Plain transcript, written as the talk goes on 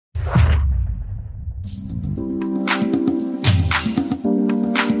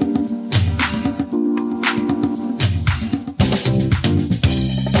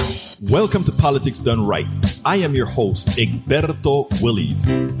Welcome to Politics Done Right. I am your host, Egberto Willies.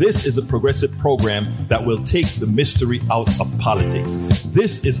 This is a progressive program that will take the mystery out of politics.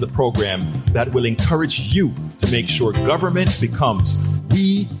 This is the program that will encourage you to make sure government becomes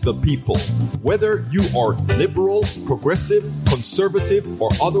we the people. Whether you are liberal, progressive, conservative, or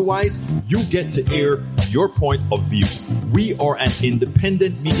otherwise, you get to air your point of view. We are an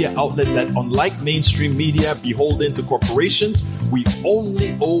independent media outlet that, unlike mainstream media beholden to corporations, we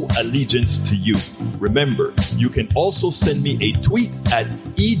only owe allegiance to you. Remember, you can also send me a tweet at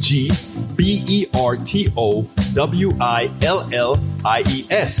EGBERTOWILLIES.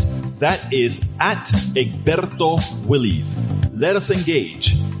 That is at Egberto Willies. Let us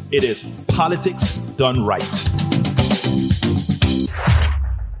engage. It is Politics Done Right.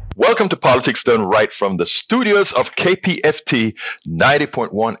 Welcome to Politics Done Right from the studios of KPFT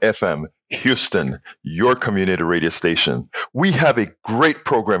 90.1 FM, Houston, your community radio station. We have a great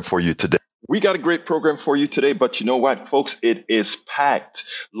program for you today. But you know what, folks? It is packed.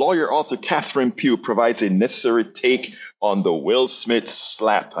 Lawyer author Catherine Pugh provides a necessary take on the Will Smith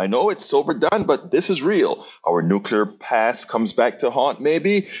slap. I know it's overdone, but this is real. Our nuclear past comes back to haunt,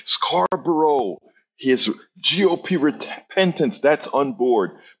 maybe. Scarborough, his GOP repentance, that's on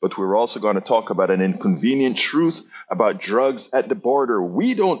board. But we're also going to talk about an inconvenient truth about drugs at the border.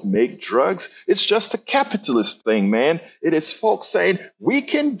 We don't make drugs. It's just a capitalist thing, man. It is folks saying we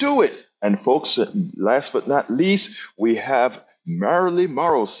can do it. And folks, last but not least, we have Marilee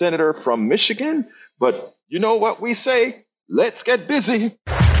Morrow, senator from Michigan. But you know what we say? Let's get busy.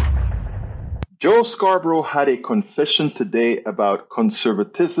 Joe Scarborough had a confession today about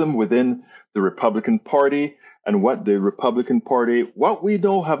conservatism within the Republican Party and what the Republican Party, what we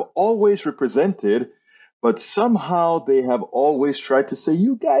know, have always represented. But somehow they have always tried to say,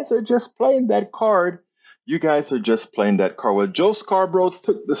 you guys are just playing that card. You guys are just playing that card. Well, Joe Scarborough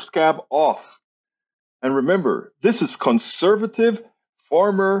took the scab off. And remember, this is conservative,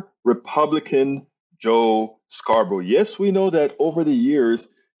 former Republican Joe Scarborough. Yes, we know that over the years,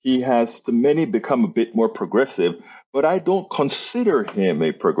 he has to many become a bit more progressive, but I don't consider him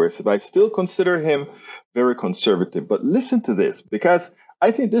a progressive. I still consider him very conservative. But listen to this, because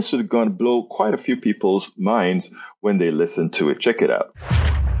I think this is going to blow quite a few people's minds when they listen to it. Check it out.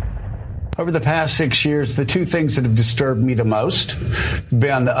 Over the past 6 years, the two things that have disturbed me the most have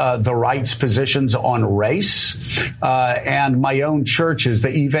been the right's positions on race and my own churches, the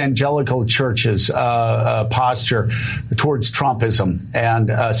evangelical churches' posture towards Trumpism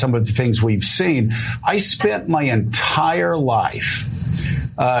and some of the things we've seen. I spent my entire life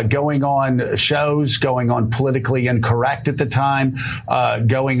going on shows, going on Politically Incorrect at the time,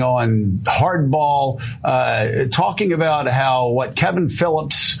 going on Hardball, talking about how what Kevin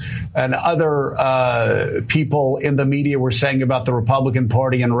Phillips and other people in the media were saying about the Republican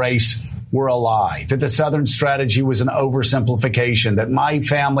Party and race were a lie, that the Southern strategy was an oversimplification, that my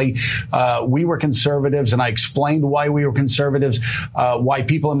family, we were conservatives, and I explained why we were conservatives, why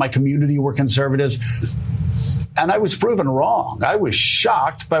people in my community were conservatives. And I was proven wrong. I was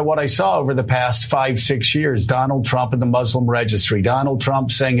shocked by what I saw over the past 5-6 years. Donald Trump and the Muslim registry. Donald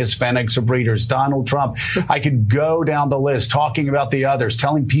Trump saying Hispanics are breeders. Donald Trump. I could go down the list talking about the others,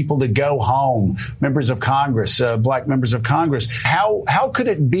 telling people to go home. Members of Congress, black members of Congress. How could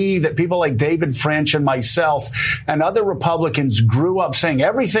it be that people like David French and myself and other Republicans grew up saying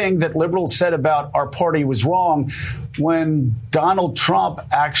everything that liberals said about our party was wrong when Donald Trump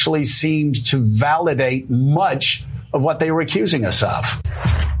actually seemed to validate much of what they were accusing us of?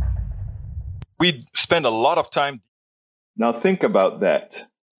 We spend a lot of time. Now think about that.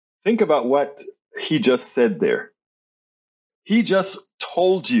 Think about what he just said there. He just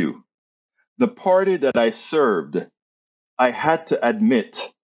told you the party that I served, I had to admit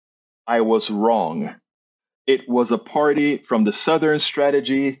I was wrong. It was a party from the Southern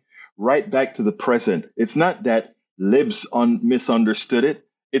strategy right back to the present. It's not that libs misunderstood it.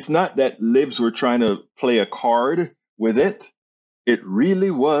 It's not that libs were trying to play a card with it. It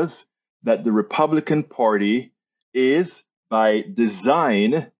really was that the Republican Party is, by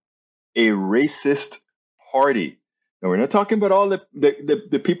design, a racist party. Now, we're not talking about all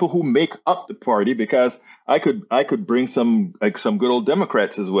the people who make up the party, because I could bring some good old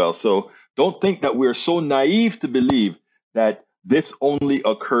Democrats as well. So don't think that we're so naive to believe that this only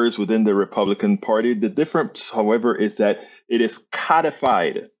occurs within the Republican Party. The difference, however, is that it is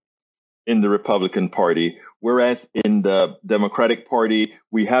codified in the Republican Party, whereas in the Democratic Party,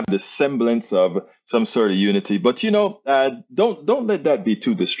 we have the semblance of some sort of unity. But, don't let that be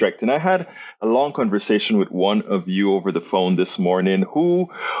too distracting. I had a long conversation with one of you over the phone this morning who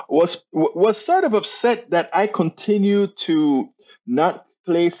was sort of upset that I continue to not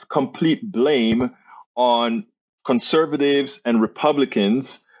place complete blame on conservatives and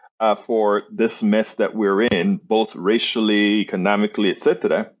Republicans for this mess that we're in, both racially, economically,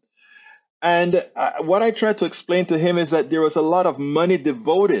 etc. And what I tried to explain to him is that there was a lot of money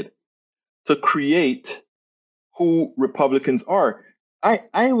devoted to create who Republicans are.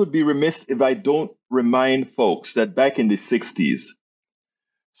 I would be remiss if I don't remind folks that back in the 60s,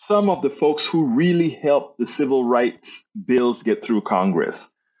 some of the folks who really helped the civil rights bills get through Congress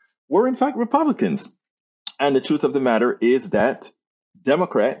were in fact Republicans. And the truth of the matter is that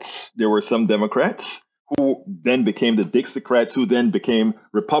Democrats, there were some Democrats who then became the Dixiecrats, who then became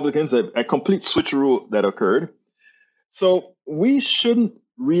Republicans, a complete switcheroo that occurred. So we shouldn't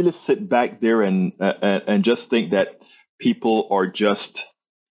really sit back there and just think that people are just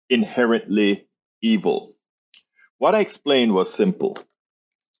inherently evil. What I explained was simple.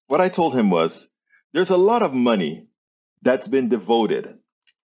 What I told him was, there's a lot of money that's been devoted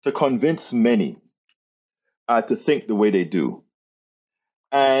to convince many to think the way they do.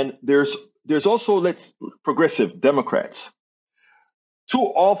 And there's also, progressive Democrats. Too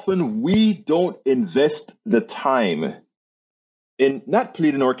often we don't invest the time in not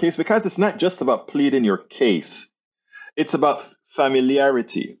pleading our case, because it's not just about pleading your case. It's about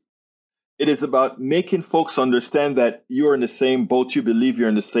familiarity. It is about making folks understand that you're in the same boat, you believe you're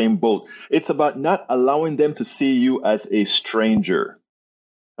in the same boat. It's about not allowing them to see you as a stranger.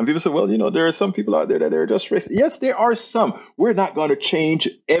 And people say, well, there are some people out there that are just racist. Yes, there are some. We're not going to change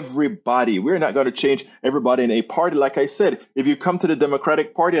everybody. We're not going to change everybody in a party. Like I said, if you come to the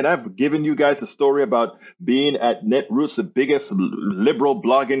Democratic Party, and I've given you guys a story about being at Netroots, the biggest liberal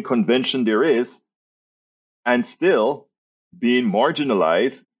blogging convention there is, and still being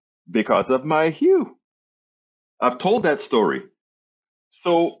marginalized because of my hue. I've told that story.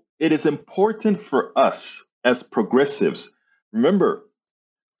 So it is important for us as progressives. Remember,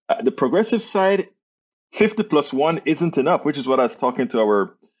 the progressive side, 50 plus 1 isn't enough, which is what I was talking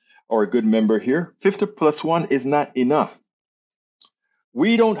to our good member here. 50 plus 1 is not enough.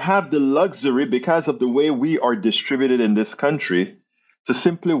 We don't have the luxury, because of the way we are distributed in this country, to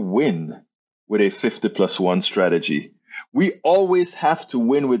simply win with a 50 plus 1 strategy. We always have to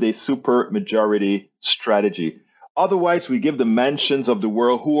win with a super majority strategy. Otherwise, we give the mansions of the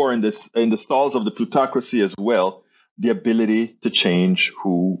world, who are in the stalls of the plutocracy as well, the ability to change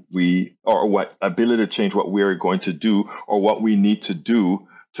who we are, what ability to change what we are going to do, or what we need to do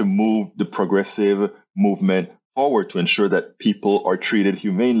to move the progressive movement forward, to ensure that people are treated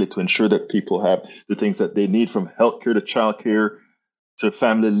humanely, to ensure that people have the things that they need, from healthcare to childcare to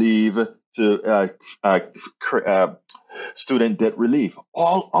family leave to student debt relief,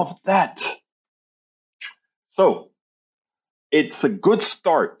 all of that. So it's a good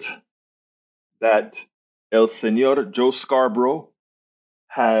start that El Señor Joe Scarborough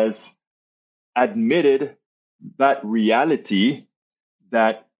has admitted that reality,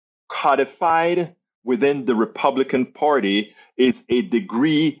 that codified within the Republican Party is a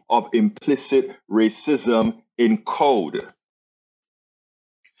degree of implicit racism in code.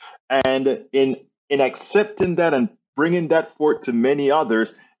 And in accepting that and bringing that forth to many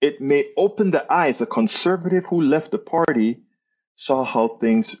others, it may open the eyes. A conservative who left the party saw how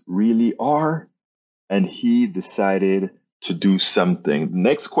things really are, and he decided to do something.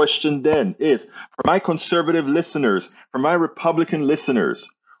 Next question then is, for my conservative listeners, for my Republican listeners,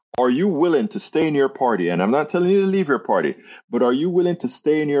 are you willing to stay in your party? And I'm not telling you to leave your party, but are you willing to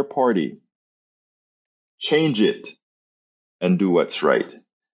stay in your party, change it, and do what's right?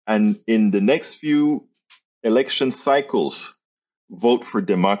 And in the next few election cycles, vote for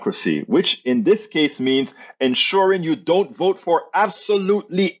democracy, which in this case means ensuring you don't vote for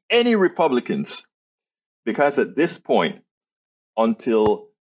absolutely any Republicans. Because at this point, until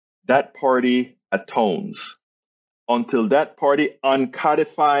that party atones, until that party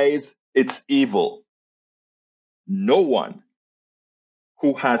uncodifies its evil, no one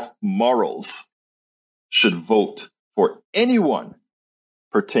who has morals should vote for anyone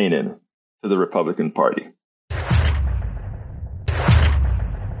pertaining to the Republican Party.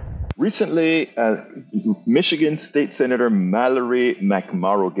 Recently, Michigan State Senator Mallory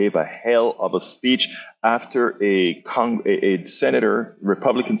McMorrow gave a hell of a speech after a senator,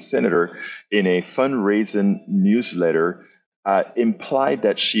 Republican senator, in a fundraising newsletter implied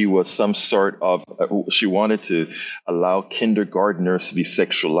that she was some sort of, she wanted to allow kindergartners to be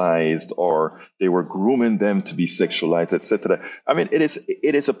sexualized, or they were grooming them to be sexualized, etc. I mean, it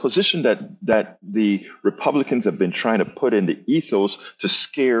is a position that the Republicans have been trying to put in the ethos to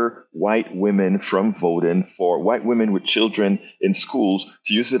scare white women from voting, for white women with children in schools,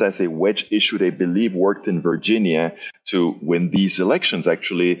 to use it as a wedge issue they believe worked in Virginia to win these elections.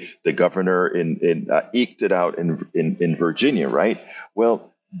 Actually, the governor eked it out in Virginia, right? Well,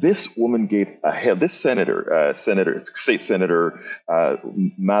 this woman gave a hell. This state senator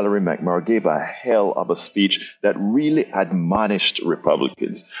Mallory McMahon gave a hell of a speech that really admonished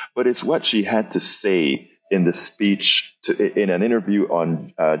Republicans. But it's what she had to say in the speech in an interview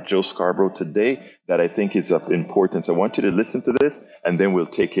on Joe Scarborough today that I think is of importance. I want you to listen to this, and then we'll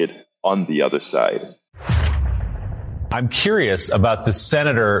take it on the other side. I'm curious about the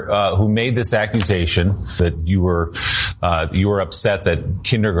senator who made this accusation that you were upset that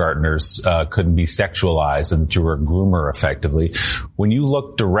kindergartners couldn't be sexualized and that you were a groomer effectively. When you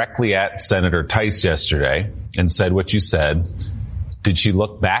looked directly at Senator Tice yesterday and said what you said, did she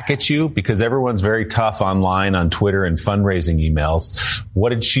look back at you? Because everyone's very tough online on Twitter and fundraising emails. What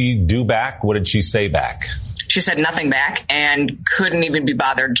did she do back? What did she say back? She said nothing back and couldn't even be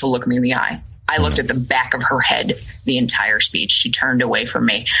bothered to look me in the eye. I looked at the back of her head the entire speech. She turned away from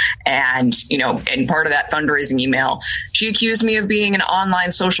me. And, in part of that fundraising email, she accused me of being an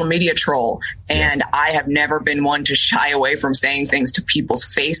online social media troll. And I have never been one to shy away from saying things to people's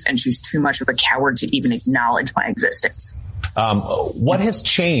face. And she's too much of a coward to even acknowledge my existence. What has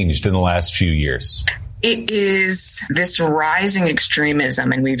changed in the last few years? It is this rising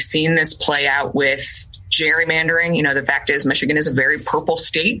extremism. And we've seen this play out with gerrymandering. The fact is Michigan is a very purple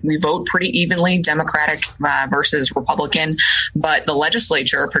state. We vote pretty evenly, Democratic versus Republican. But the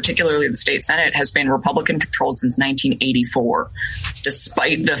legislature, particularly the state Senate, has been Republican controlled since 1984,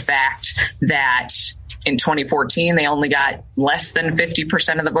 despite the fact that in 2014, they only got less than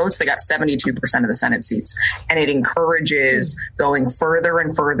 50% of the votes. They got 72% of the Senate seats. And it encourages going further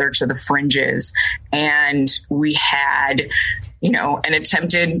and further to the fringes. And we had an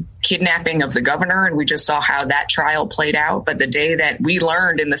attempted kidnapping of the governor, and we just saw how that trial played out. But the day that we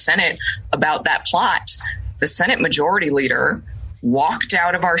learned in the Senate about that plot, the Senate Majority Leader walked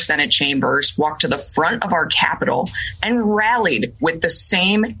out of our Senate chambers, walked to the front of our Capitol, and rallied with the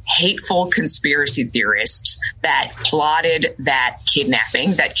same hateful conspiracy theorists that plotted that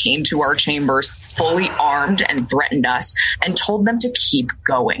kidnapping, that came to our chambers fully armed and threatened us, and told them to keep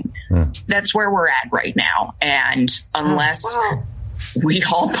going. That's where we're at right now. And unless we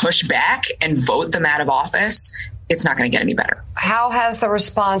all push back and vote them out of office, it's not going to get any better. How has the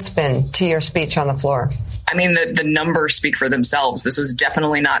response been to your speech on the floor? I mean, the numbers speak for themselves. This was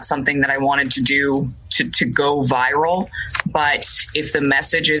definitely not something that I wanted to do to go viral. But if the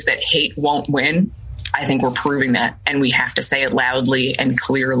message is that hate won't win, I think we're proving that. And we have to say it loudly and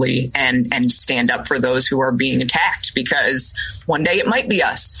clearly and stand up for those who are being attacked, because one day it might be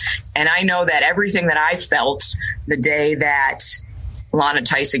us. And I know that everything that I felt the day that Lana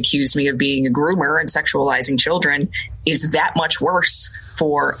Tice accused me of being a groomer and sexualizing children is that much worse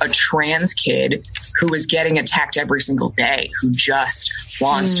for a trans kid who is getting attacked every single day, who just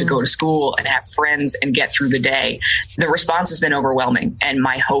wants to go to school and have friends and get through the day. The response has been overwhelming. And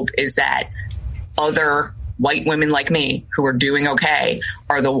my hope is that other white women like me who are doing okay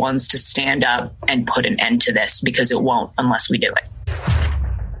are the ones to stand up and put an end to this, because it won't unless we do it.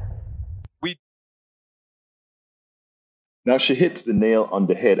 Now, she hits the nail on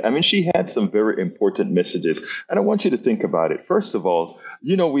the head. I mean, she had some very important messages, and I want you to think about it. First of all,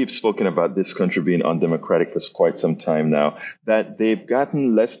 we've spoken about this country being undemocratic for quite some time now, that they've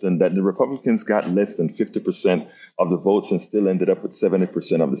gotten that the Republicans got less than 50% of the votes and still ended up with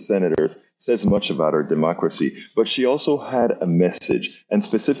 70% of the senators, says much about our democracy. But she also had a message, and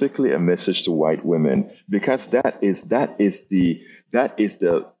specifically a message to white women, because that is the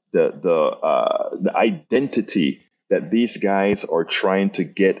identity that these guys are trying to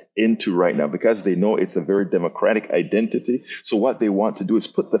get into right now, because they know it's a very democratic identity. So what they want to do is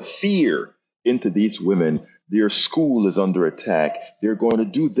put the fear into these women. Their school is under attack. They're going to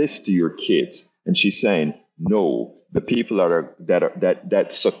do this to your kids. And she's saying, no, the people that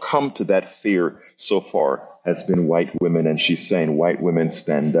succumb to that fear so far has been white women. And she's saying, white women,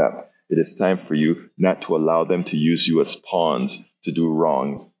 stand up. It is time for you not to allow them to use you as pawns to do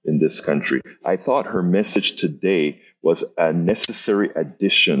wrong in this country. I thought her message today was a necessary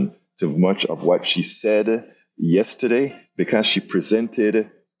addition to much of what she said yesterday, because she presented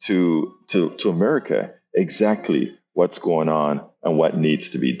to America exactly what's going on and what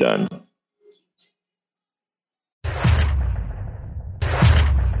needs to be done.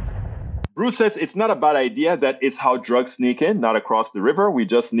 Bruce says it's not a bad idea. That is how drugs sneak in, not across the river. We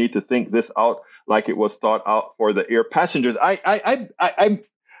just need to think this out like it was thought out for the air passengers.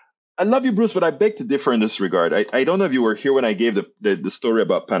 I love you, Bruce, but I beg to differ in this regard. I don't know if you were here when I gave the story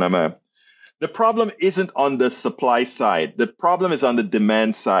about Panama. The problem isn't on the supply side. The problem is on the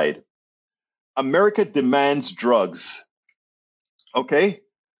demand side. America demands drugs. Okay?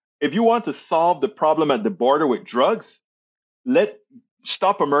 If you want to solve the problem at the border with drugs,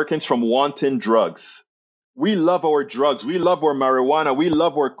 stop Americans from wanting drugs. We love our drugs. We love our marijuana. We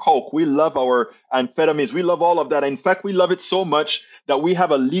love our coke. We love our amphetamines. We love all of that. In fact, we love it so much that we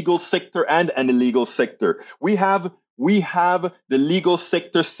have a legal sector and an illegal sector. We have the legal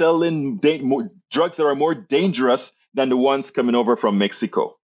sector selling drugs that are more dangerous than the ones coming over from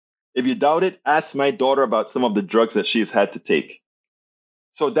Mexico. If you doubt it, ask my daughter about some of the drugs that she's had to take.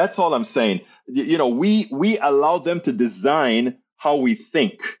 So that's all I'm saying. You know, we allow them to design how we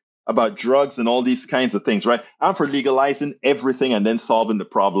think about drugs and all these kinds of things, right? I'm for legalizing everything and then solving the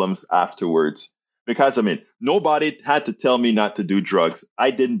problems afterwards. Because, I mean, nobody had to tell me not to do drugs.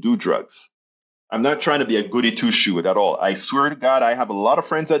 I didn't do drugs. I'm not trying to be a goody two-shoe at all. I swear to God, I have a lot of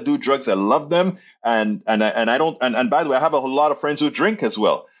friends that do drugs. I love them. And I don't, and by the way, I have a whole lot of friends who drink as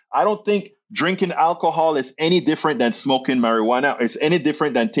well. I don't think drinking alcohol is any different than smoking marijuana. It's any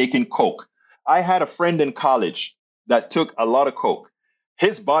different than taking coke. I had a friend in college that took a lot of coke.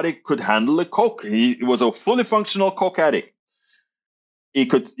 His body could handle the coke. He was a fully functional coke addict. He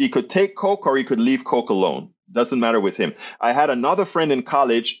could take coke or he could leave coke alone. Doesn't matter with him. I had another friend in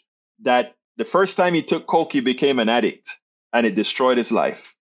college that the first time he took coke, he became an addict and it destroyed his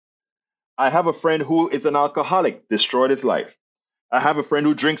life. I have a friend who is an alcoholic, destroyed his life. I have a friend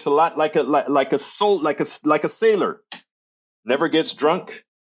who drinks a lot like a sailor, never gets drunk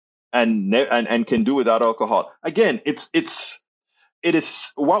and can do without alcohol. Again, it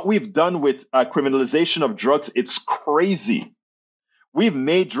is what we've done with criminalization of drugs. It's crazy. We've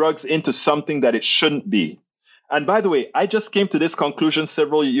made drugs into something that it shouldn't be. And by the way, I just came to this conclusion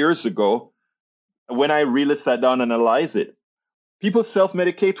several years ago when I really sat down and analyzed it. People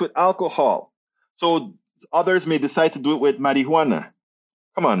self-medicate with alcohol. So others may decide to do it with marijuana.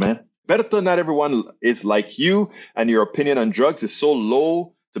 Come on, man. Better not everyone is like you and your opinion on drugs is so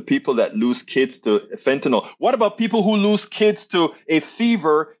low to people that lose kids to fentanyl. What about people who lose kids to a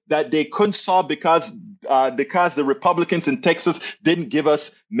fever that they couldn't solve because the Republicans in Texas didn't give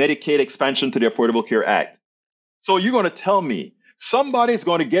us Medicaid expansion to the Affordable Care Act? So you're going to tell me somebody's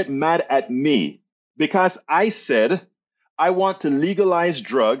going to get mad at me because I said I want to legalize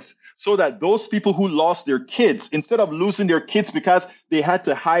drugs so that those people who lost their kids, instead of losing their kids because they had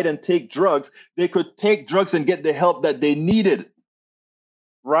to hide and take drugs, they could take drugs and get the help that they needed.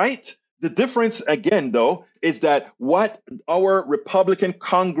 Right? The difference, again, though, is that what our Republican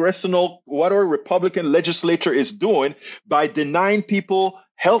legislature is doing by denying people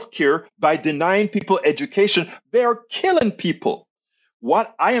health care, by denying people education, they are killing people.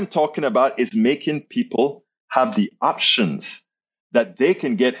 What I am talking about is making people have the options that they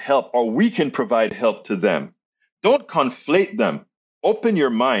can get help or we can provide help to them. Don't conflate them. Open your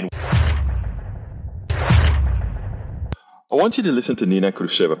mind. I want you to listen to Nina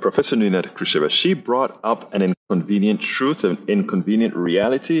Khrushcheva, Professor Nina Khrushcheva. She brought up an inconvenient truth, an inconvenient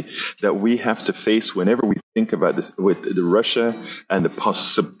reality that we have to face whenever we think about this with Russia and the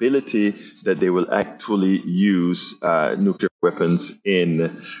possibility that they will actually use nuclear weapons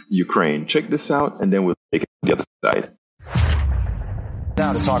in Ukraine. Check this out, and then we'll take it to the other side.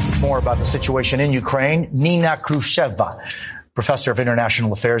 Now to talk more about the situation in Ukraine, Nina Khrushcheva, Professor of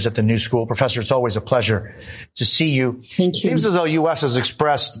International Affairs at the New School. Professor, it's always a pleasure to see you. Thank you. It seems as though U.S. has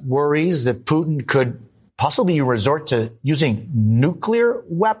expressed worries that Putin could possibly resort to using nuclear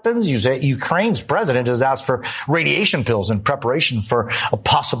weapons. Ukraine's president has asked for radiation pills in preparation for a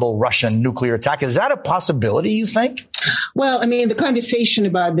possible Russian nuclear attack. Is that a possibility, you think? Well, I mean, the conversation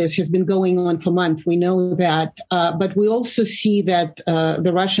about this has been going on for months. We know that. But we also see that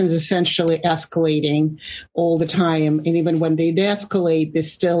the Russians essentially escalating all the time. And even when they de-escalate,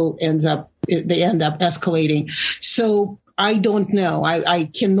 they end up escalating. So I don't know. I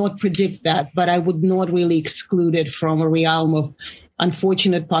cannot predict that, but I would not really exclude it from a realm of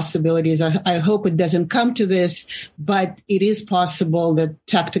unfortunate possibilities. I hope it doesn't come to this, but it is possible that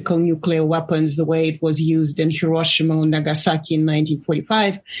tactical nuclear weapons, the way it was used in Hiroshima and Nagasaki in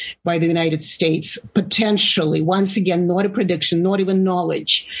 1945 by the United States, potentially, once again, not a prediction, not even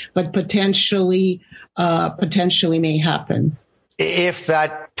knowledge, but potentially may happen. If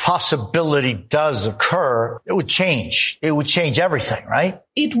that possibility does occur, it would change. It would change everything, right?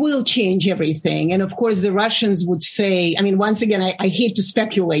 It will change everything. And of course, the Russians would say, I mean, once again, I hate to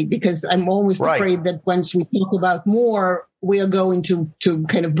speculate because I'm almost afraid that once we talk about more, we are going to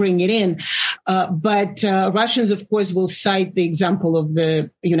kind of bring it in. But Russians, of course, will cite the example of the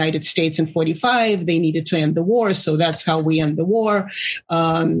United States in 1945. They needed to end the war. So that's how we end the war.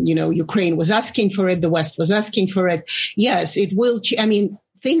 Ukraine was asking for it. The West was asking for it. Yes, it will.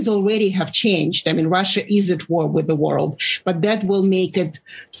 things already have changed. I mean, Russia is at war with the world, but that will make it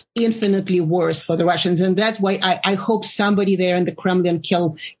infinitely worse for the Russians. And that's why I hope somebody there in the Kremlin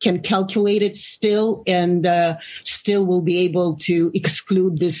can calculate it still and still will be able to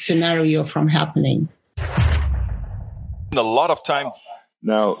exclude this scenario from happening. A lot of time.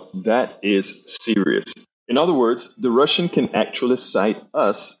 Now, that is serious. In other words, the Russian can actually cite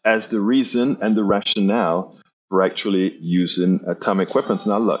us as the reason and the rationale for actually using atomic weapons.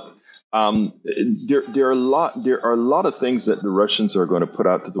 Now, look, there are a lot of things that the Russians are going to put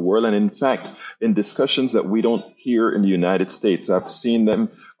out to the world. And in fact, in discussions that we don't hear in the United States, I've seen them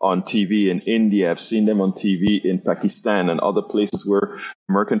on TV in India. I've seen them on TV in Pakistan and other places where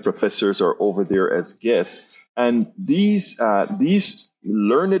American professors are over there as guests. And these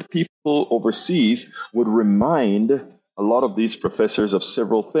learned people overseas would remind a lot of these professors of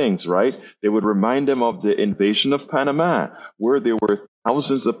several things, right? They would remind them of the invasion of Panama, where there were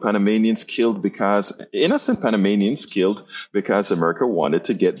thousands of Panamanians killed innocent Panamanians killed because America wanted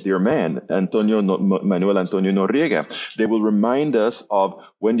to get their man, Manuel Antonio Noriega. They will remind us of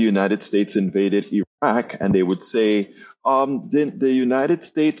when the United States invaded Iraq, and they would say, the United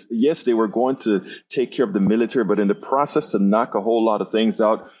States, yes, they were going to take care of the military, but in the process to knock a whole lot of things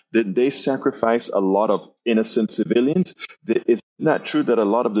out, did they sacrifice a lot of innocent civilians? It's not true that a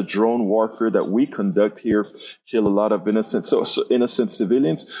lot of the drone warfare that we conduct here kill a lot of innocent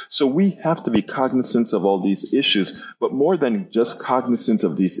civilians. So we have to be cognizant of all these issues, but more than just cognizant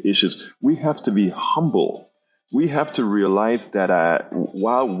of these issues, we have to be humble. We have to realize that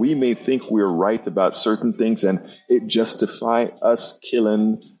while we may think we're right about certain things and it justify us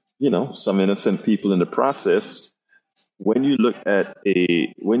killing, some innocent people in the process, when you look at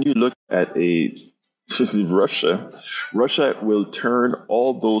Russia will turn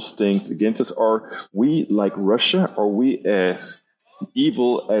all those things against us. Are we like Russia? Are we as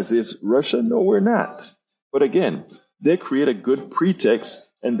evil as is Russia? No, we're not. But again, they create a good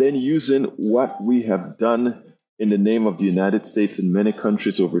pretext, and then using what we have done in the name of the United States and many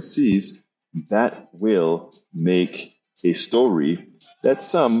countries overseas, that will make a story that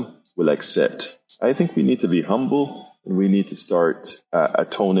some will accept. I think we need to be humble, and we need to start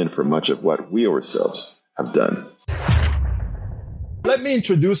atoning for much of what we ourselves have done. Let me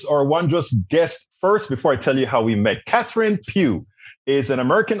introduce our wondrous guest first before I tell you how we met. Catherine Pugh is an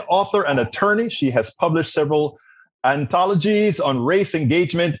American author and attorney. She has published several anthologies on race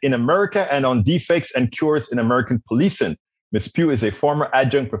engagement in America and on defects and cures in American policing. Ms. Pugh is a former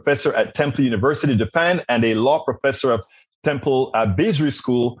adjunct professor at Temple University, Japan, and a law professor of Temple Bezri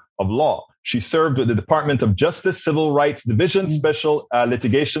School of Law. She served with the Department of Justice Civil Rights Division Special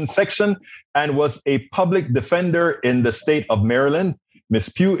Litigation Section and was a public defender in the state of Maryland. Ms.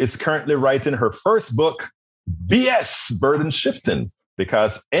 Pugh is currently writing her first book, BS Burden Shifting,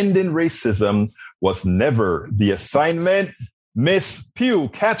 because ending racism was never the assignment. Miss Pugh,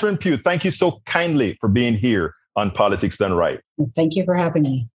 Catherine Pugh, thank you so kindly for being here on Politics Done Right. Thank you for having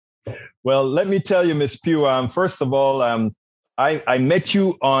me. Well, let me tell you, Miss Pugh, first of all, I met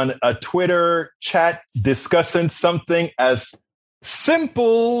you on a Twitter chat discussing something as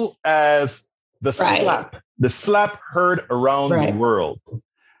simple as the slap heard around the world.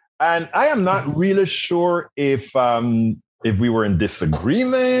 And I am not really sure if we were in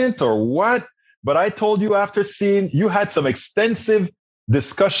disagreement or what, but I told you after seeing you had some extensive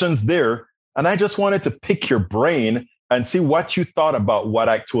discussions there, and I just wanted to pick your brain and see what you thought about what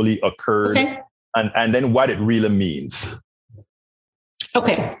actually occurred and then what it really means.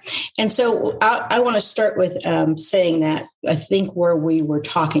 Okay. And so I want to start with saying that I think where we were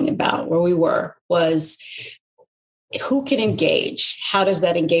talking about, where we were, was who can engage? How does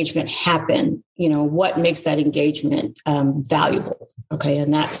that engagement happen? What makes that engagement valuable? Okay.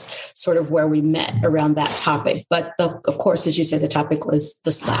 And that's sort of where we met around that topic. But of course, as you said, the topic was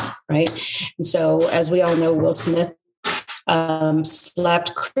the slap, right? And so as we all know, Will Smith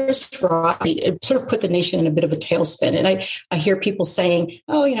slapped Chris Rock. It sort of put the nation in a bit of a tailspin. And I hear people saying,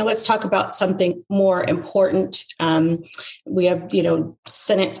 let's talk about something more important. We have,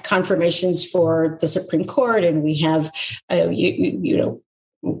 Senate confirmations for the Supreme Court, and we have,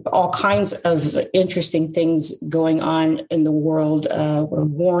 all kinds of interesting things going on in the world. We're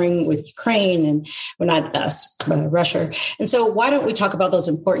warring with Ukraine, and we're not us, Russia. And so why don't we talk about those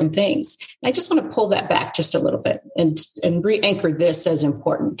important things? And I just want to pull that back just a little bit and re-anchor this as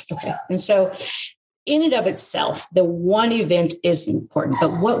important. Okay. And so in and of itself, the one event is important,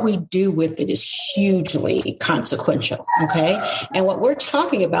 but what we do with it is hugely consequential. Okay. And what we're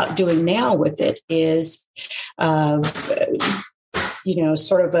talking about doing now with it is,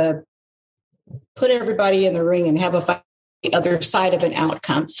 sort of put everybody in the ring and have a fight other side of an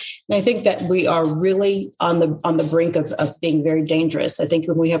outcome. And I think that we are really on the brink of being very dangerous. I think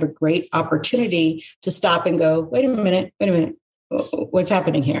when we have a great opportunity to stop and go, wait a minute, what's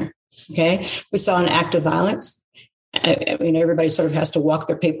happening here? Okay. We saw an act of violence. I mean, everybody sort of has to walk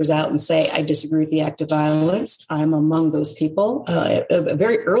their papers out and say, I disagree with the act of violence. I'm among those people, a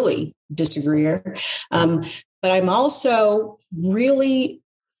very early disagreeer. But I'm also really,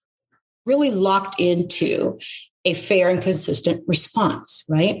 really locked into a fair and consistent response,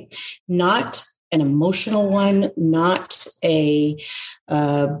 right? Not an emotional one, not a,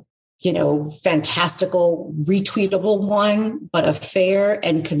 fantastical, retweetable one, but a fair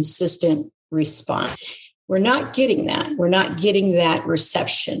and consistent response. We're not getting that. We're not getting that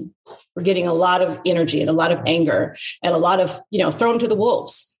reception. We're getting a lot of energy and a lot of anger and a lot of, thrown to the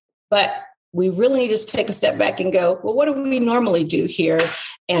wolves. But we really need to take a step back and go, well, what do we normally do here?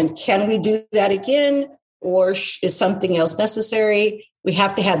 And can we do that again? Or is something else necessary? We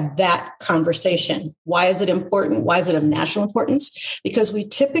have to have that conversation. Why is it important? Why is it of national importance? Because we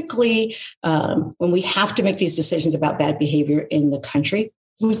typically, when we have to make these decisions about bad behavior in the country,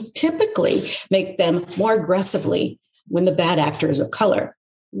 we typically make them more aggressively when the bad actor is of color,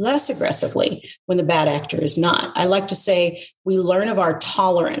 less aggressively when the bad actor is not. I like to say we learn of our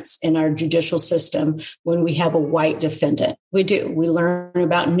tolerance in our judicial system when we have a white defendant. We do. We learn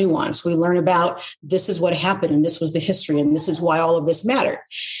about nuance. We learn about this is what happened and this was the history and this is why all of this mattered.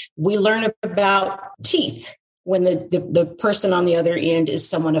 We learn about teeth when the person on the other end is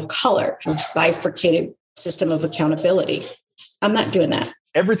someone of color, a bifurcated system of accountability. I'm not doing that.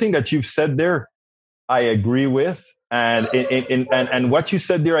 Everything that you've said there, I agree with. And what you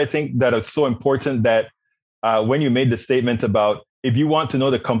said there, I think that it's so important that when you made the statement about if you want to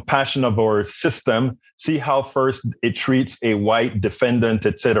know the compassion of our system, see how first it treats a white defendant,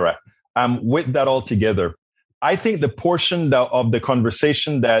 etc. With that all together, I think the portion of the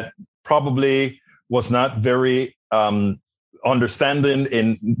conversation that probably was not very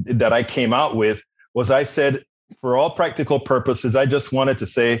understanding that I came out with was I said, for all practical purposes, I just wanted to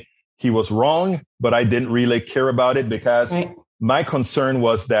say he was wrong, but I didn't really care about it because my concern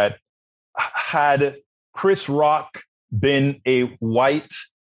was that had Chris Rock been a white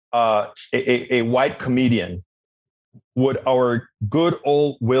comedian, would our good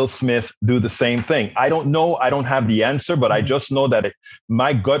old Will Smith do the same thing? I don't know. I don't have the answer, but I just know that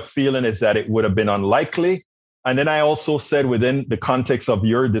my gut feeling is that it would have been unlikely. And then I also said within the context of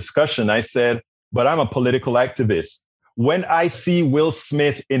your discussion, I said, but I'm a political activist. When I see Will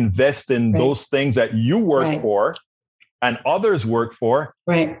Smith invest in those things that you work for and others work for,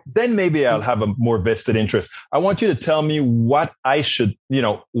 then maybe I'll have a more vested interest. I want you to tell me what I should,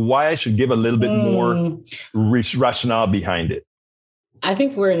 why I should give a little bit more rationale behind it. I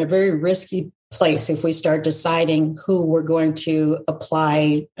think we're in a very risky place if we start deciding who we're going to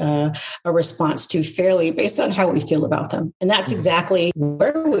apply a response to fairly based on how we feel about them. And that's exactly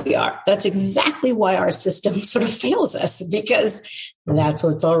where we are. That's exactly why our system sort of fails us, because that's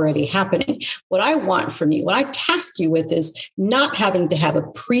what's already happening. What I want from you, what I task you with is not having to have a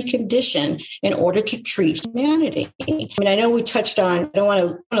precondition in order to treat humanity. I mean, I know we touched on, I don't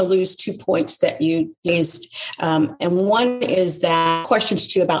want to lose 2 points that you raised. And one is that questions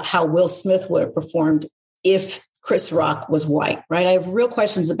to you about how Will Smith would have performed if Chris Rock was white, right? I have real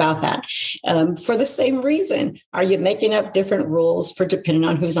questions about that. For the same reason, are you making up different rules for depending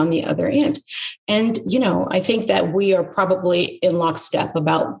on who's on the other end? And, I think that we are probably in lockstep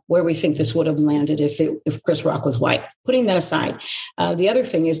about where we think this would have landed if Chris Rock was white. Putting that aside, the other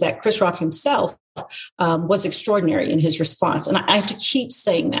thing is that Chris Rock himself was extraordinary in his response. And I have to keep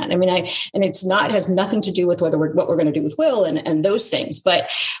saying that. I mean, and it has nothing to do with what we're going to do with Will and those things,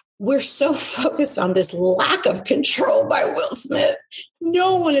 but we're so focused on this lack of control by Will Smith.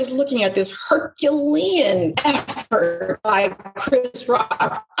 No one is looking at this Herculean effort by Chris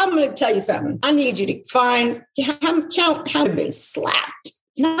Rock. I'm going to tell you something. I need you to count how they've been slapped.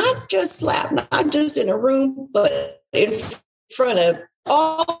 Not just slapped, not just in a room, but in front of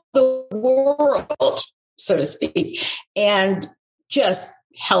all the world, so to speak, and just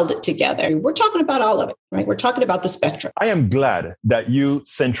held it together. We're talking about all of it, right? We're talking about the spectrum. I am glad that you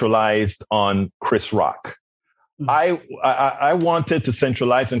centralized on Chris Rock. I wanted to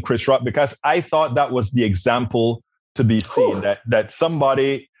centralize on Chris Rock because I thought that was the example to be seen, that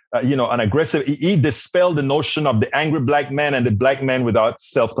somebody, an aggressive, he dispelled the notion of the angry black man and the black man without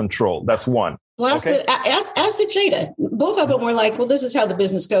self-control. That's one. Well, as did Jada. Both of them were like, well, this is how the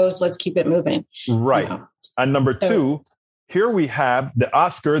business goes. Let's keep it moving. Right. And number two, here we have the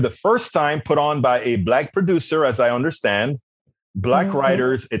Oscar, the first time put on by a black producer, as I understand, black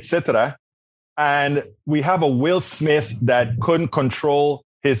writers, etc. and we have a Will Smith that couldn't control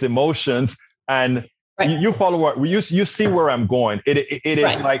his emotions. And you follow what you see where I'm going. It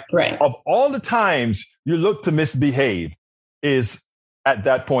is like of all the times you look to misbehave is at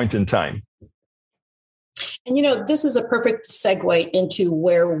that point in time. And, this is a perfect segue into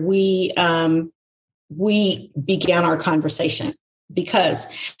where we began our conversation,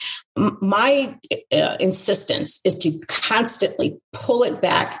 because my insistence is to constantly pull it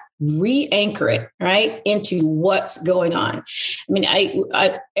back, re-anchor it right into what's going on. I mean,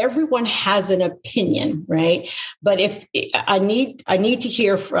 everyone has an opinion, right? But if I need to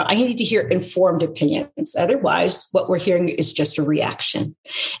hear informed opinions. Otherwise, what we're hearing is just a reaction.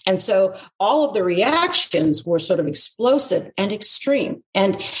 And so all of the reactions were sort of explosive and extreme.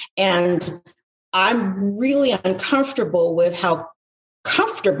 And I'm really uncomfortable with how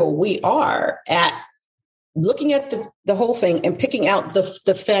comfortable we are at looking at the whole thing and picking out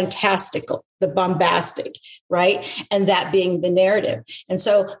the fantastical, the bombastic, right? And that being the narrative. And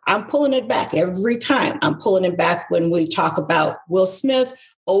so I'm pulling it back every time. I'm pulling it back when we talk about Will Smith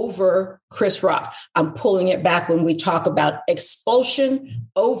over Chris Rock. I'm pulling it back when we talk about expulsion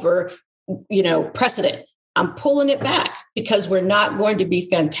over, precedent. I'm pulling it back because we're not going to be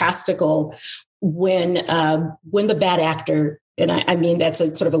fantastical when the bad actor, and I mean, that's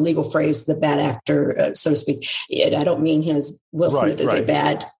a sort of a legal phrase, the bad actor, so to speak. I don't mean Will Smith is a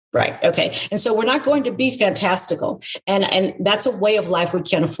bad, right. Okay. And so we're not going to be fantastical. And that's a way of life we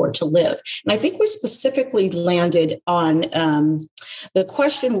can't afford to live. And I think we specifically landed on the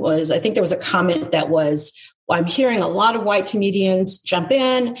question was, I think there was a comment that was, I'm hearing a lot of white comedians jump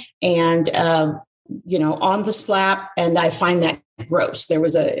in and, on the slap. And I find that gross. There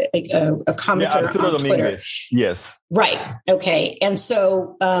was a commenter on Twitter. English. Yes. Right. Okay. And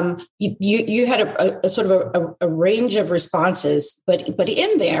so you had a sort of a range of responses, but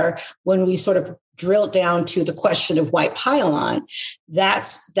in there, when we sort of drilled down to the question of white pile-on,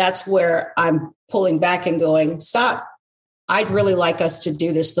 that's where I'm pulling back and going, stop. I'd really like us to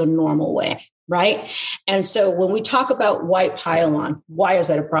do this the normal way. Right. And so when we talk about white pile-on, why is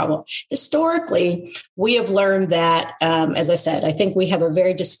that a problem? Historically, we have learned that, as I said, I think we have a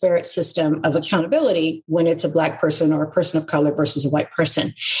very disparate system of accountability when it's a Black person or a person of color versus a white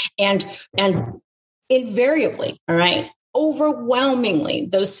person. And invariably, all right, overwhelmingly,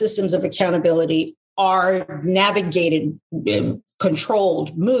 those systems of accountability are navigated,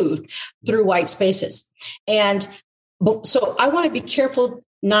 controlled, moved through white spaces. So I want to be careful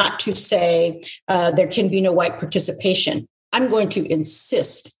not to say there can be no white participation. I'm going to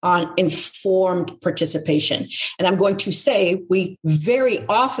insist on informed participation. And I'm going to say we very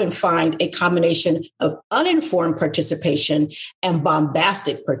often find a combination of uninformed participation and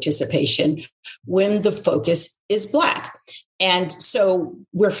bombastic participation when the focus is Black. And so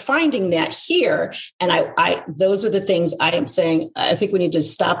we're finding that here. And those are the things I am saying. I think we need to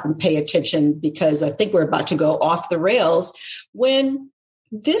stop and pay attention, because I think we're about to go off the rails when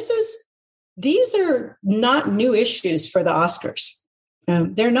these are not new issues for the Oscars.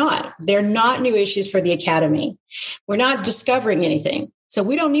 They're not new issues for the Academy. We're not discovering anything. So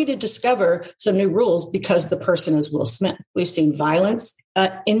we don't need to discover some new rules because the person is Will Smith. We've seen violence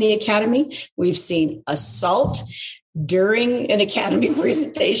in the Academy. We've seen assault during an Academy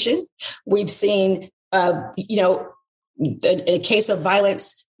presentation. We've seen, a case of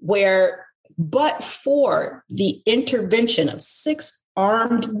violence where, but for the intervention of 6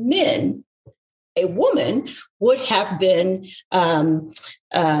 armed men, a woman would have been, I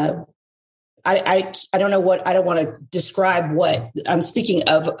don't know what, I don't want to describe what I'm speaking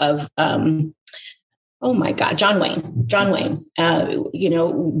of, oh my God, John Wayne.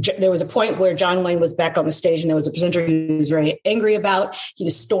 There was a point where John Wayne was back on the stage and there was a presenter he was very angry about. He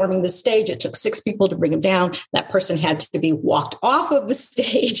was storming the stage. It took 6 people to bring him down. That person had to be walked off of the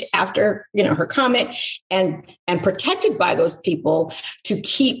stage after, her comment, and protected by those people to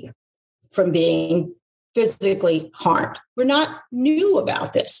keep from being physically harmed. We're not new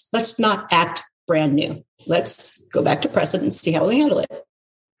about this. Let's not act brand new. Let's go back to precedent and see how we handle it.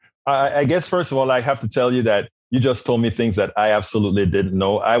 I guess, first of all, I have to tell you that you just told me things that I absolutely didn't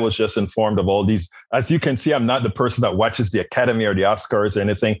know. I was just informed of all these. As you can see, I'm not the person that watches the Academy or the Oscars or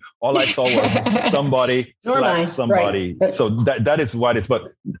anything. All I saw was somebody slap somebody. Right. So that is what it's.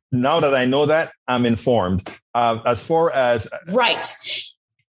 But now that I know that, I'm informed. As far as right.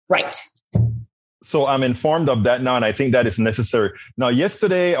 So I'm informed of that now, and I think that is necessary. Now,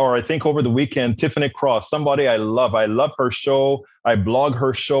 yesterday, or I think over the weekend, Tiffany Cross, somebody I love her show. I blog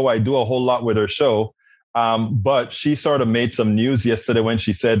her show. I do a whole lot with her show. But she sort of made some news yesterday when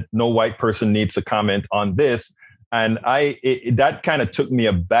she said no white person needs to comment on this. And that kind of took me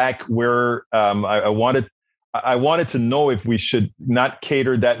aback where I wanted to know if we should not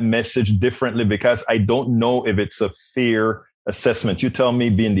cater that message differently, because I don't know if it's a fair assessment. You tell me,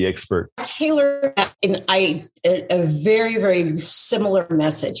 being the expert. Taylor and a very, very similar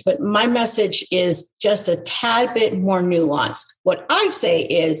message, but my message is just a tad bit more nuanced. What I say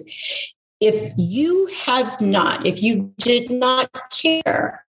is, if you did not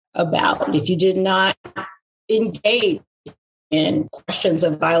care about, if you did not engage in questions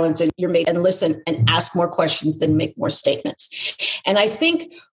of violence, and you're made and listen and ask more questions than make more statements. And I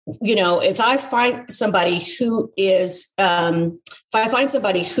think, if I find somebody who is,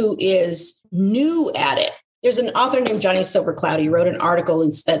 new at it, there's an author named Johnny Silvercloud. He wrote an article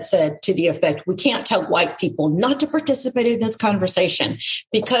that said to the effect, we can't tell white people not to participate in this conversation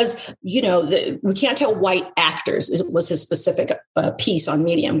because, we can't tell white actors, was his specific piece on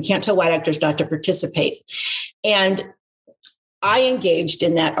Medium. We can't tell white actors not to participate. And I engaged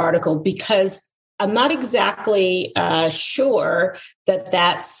in that article because I'm not exactly sure that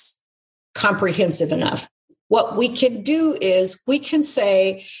that's comprehensive enough. What we can do is we can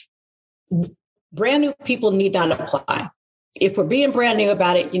say brand new people need not apply. If we're being brand new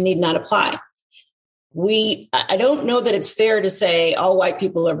about it, you need not apply. I don't know that it's fair to say all white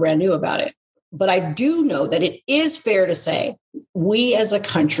people are brand new about it, but I do know that it is fair to say we as a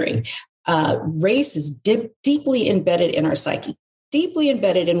country, race is deeply embedded in our psyche, deeply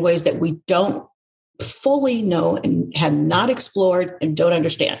embedded in ways that we don't fully know and have not explored and don't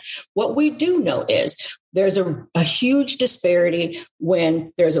understand. What we do know is there's a huge disparity when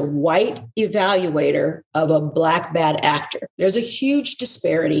there's a white evaluator of a Black bad actor. There's a huge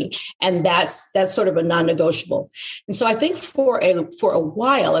disparity, and that's sort of a non-negotiable. And so I think for a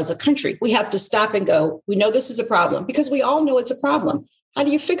while as a country, we have to stop and go, we know this is a problem because we all know it's a problem. How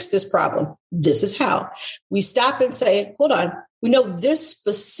do you fix this problem? This is how. We stop and say, hold on, we know this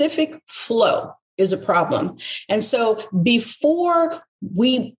specific flow is a problem. And so before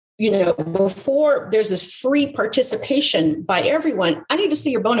there's this free participation by everyone, I need to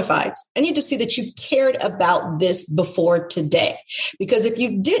see your bona fides. I need to see that you cared about this before today. Because if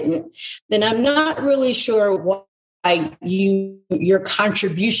you didn't, then I'm not really sure why your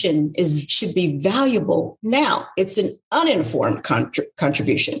contribution should be valuable now. It's an uninformed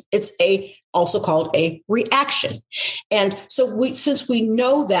contribution. It's also called a reaction. And so since we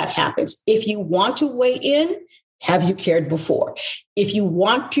know that happens, if you want to weigh in, have you cared before? If you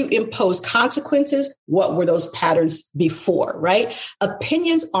want to impose consequences, what were those patterns before, right?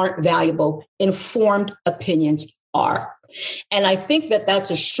 Opinions aren't valuable. Informed opinions are. And I think that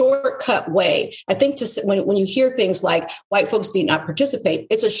that's a shortcut way. I think when you hear things like white folks need not participate,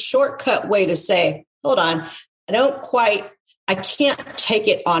 it's a shortcut way to say, hold on, I can't take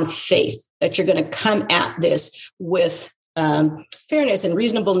it on faith that you're going to come at this with fairness and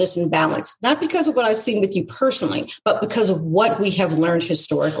reasonabness and balance, not because of what I've seen with you personally, but because of what we have learned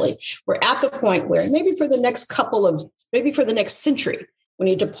historically. We're at the point where maybe for the next century, we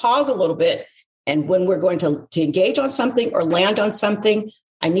need to pause a little bit. And when we're going to engage on something or land on something,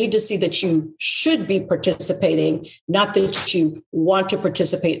 I need to see that you should be participating, not that you want to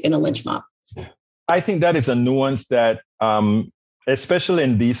participate in a lynch mob. I think that is a nuance that, especially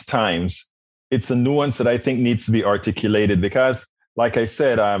in these times, it's a nuance that I think needs to be articulated because, like I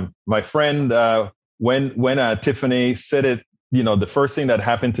said, my friend, when Tiffany said it, the first thing that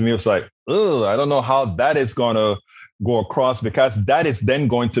happened to me was like, oh, I don't know how that is going to go across, because that is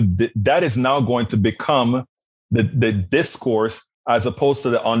now going to become the discourse as opposed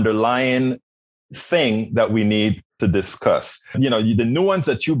to the underlying thing that we need to discuss. The nuance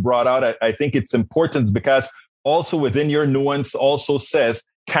that you brought out, I think it's important because also within your nuance also says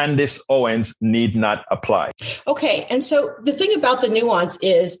Candace Owens need not apply. Okay. And so the thing about the nuance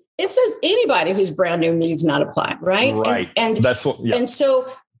is it says anybody who's brand new needs not apply, right? Right. And that's what, yeah. And so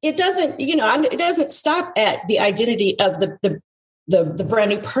it doesn't stop at the identity of the brand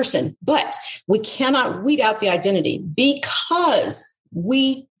new person, but we cannot weed out the identity because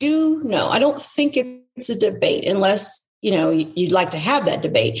we do know. I don't think it's a debate unless, you'd like to have that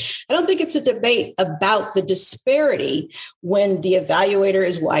debate. I don't think it's a debate about the disparity when the evaluator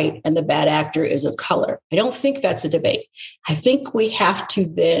is white and the bad actor is of color. I don't think that's a debate. I think we have to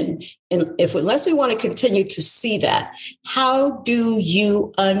then, unless we want to continue to see that, how do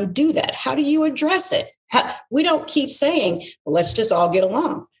you undo that? How do you address it? We don't keep saying, well, let's just all get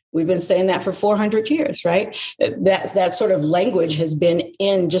along. We've been saying that for 400 years, right? That sort of language has been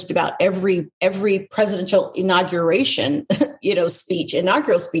in just about every presidential inauguration,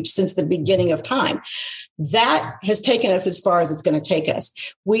 inaugural speech since the beginning of time. That has taken us as far as it's going to take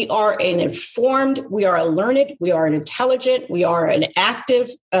us. We are an informed, we are a learned, we are an intelligent, we are an active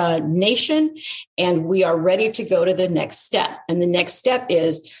nation, and we are ready to go to the next step. And the next step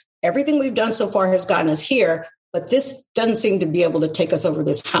is everything we've done so far has gotten us here. But this doesn't seem to be able to take us over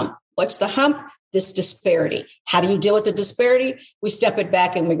this hump. What's the hump? This disparity. How do you deal with the disparity? We step it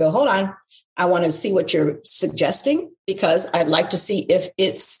back and we go, hold on. I want to see what you're suggesting, because I'd like to see if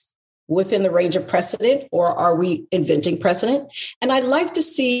it's within the range of precedent, or are we inventing precedent? And I'd like to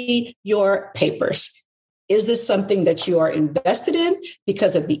see your papers. Is this something that you are invested in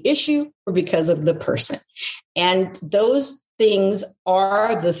because of the issue or because of the person? And those things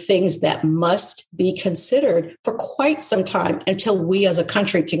are the things that must be considered for quite some time until we as a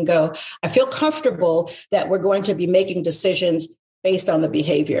country can go, I feel comfortable that we're going to be making decisions based on the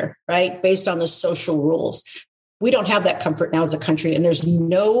behavior, right? Based on the social rules. We don't have that comfort now as a country, and there's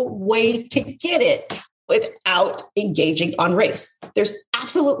no way to get it without engaging on race. There's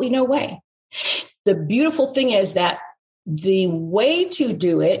absolutely no way. The beautiful thing is that the way to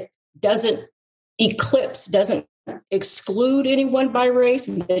do it doesn't exclude anyone by race.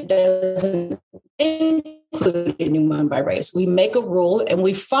 It doesn't include anyone by race. We make a rule and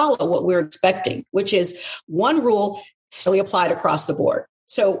we follow what we're expecting, which is one rule we applied across the board.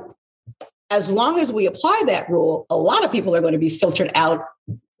 So as long as we apply that rule, a lot of people are going to be filtered out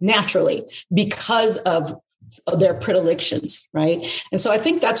naturally because of their predilections, right? And so I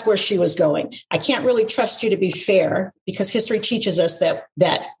think that's where she was going. I can't really trust you to be fair, because history teaches us that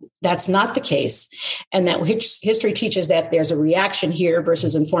that's not the case, and that history teaches that there's a reaction here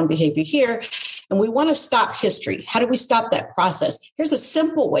versus informed behavior here. And we want to stop history. How do we stop that process? Here's a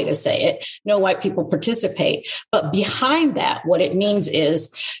simple way to say it. No white people participate. But behind that, what it means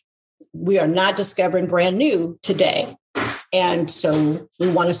is we are not discovering brand new today. And so we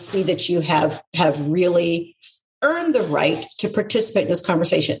want to see that you have really earned the right to participate in this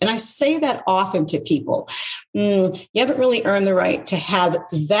conversation. And I say that often to people. You haven't really earned the right to have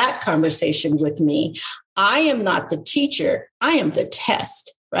that conversation with me. I am not the teacher. I am the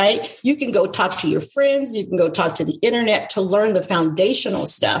test, right? You can go talk to your friends. You can go talk to the internet to learn the foundational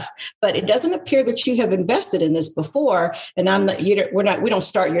stuff, but it doesn't appear that you have invested in this before. And we don't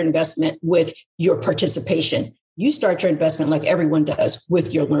start your investment with your participation. You start your investment like everyone does,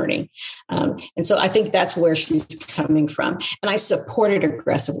 with your learning. And so I think that's where she's coming from. And I support it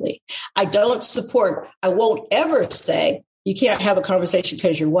aggressively. I won't ever say you can't have a conversation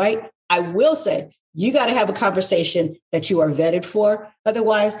because you're white. I will say you got to have a conversation that you are vetted for.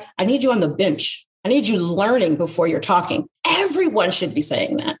 Otherwise, I need you on the bench. I need you learning before you're talking. Everyone should be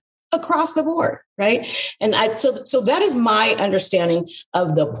saying that across the board, right? And so that is my understanding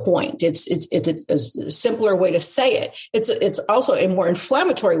of the point. It's a simpler way to say it. It's also a more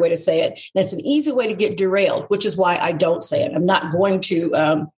inflammatory way to say it, and it's an easy way to get derailed, which is why I don't say it. I'm not going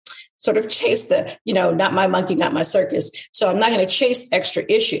to sort of chase not my monkey, not my circus. So I'm not going to chase extra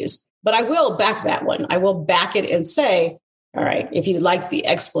issues, but I will back that one. I will back it and say, all right, if you like the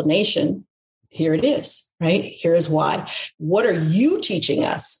explanation, here it is, right? Here is why. What are you teaching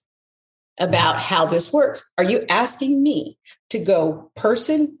us about how this works? Are you asking me to go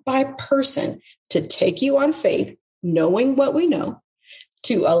person by person, to take you on faith, knowing what we know,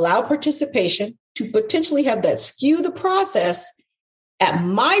 to allow participation, to potentially have that skew the process at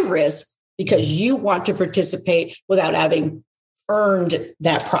my risk because you want to participate without having earned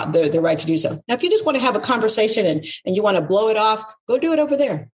that the right to do so? Now, if you just want to have a conversation and you want to blow it off, go do it over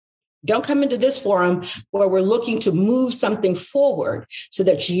there. Don't come into this forum where we're looking to move something forward so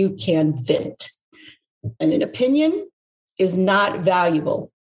that you can vent. And an opinion is not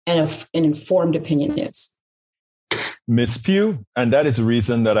valuable, and an informed opinion is. Ms. Pugh, and that is the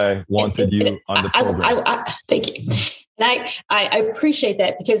reason that I wanted you on the program. Thank you. And I appreciate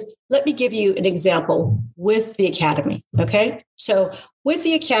that, because let me give you an example with the Academy. Okay. So with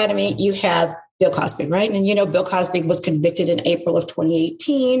the Academy, you have Bill Cosby, right? And Bill Cosby was convicted in April of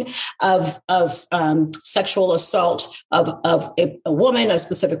 2018 of sexual assault of a woman, a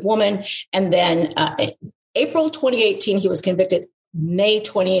specific woman. And then April 2018, he was convicted. May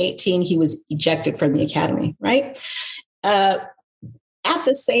 2018, he was ejected from the Academy, right? At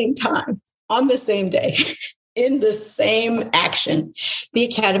the same time, on the same day, in the same action, the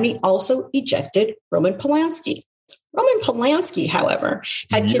Academy also ejected Roman Polanski. Roman Polanski, however,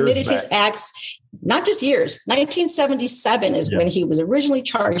 had committed his acts, not just years. 1977 is when he was originally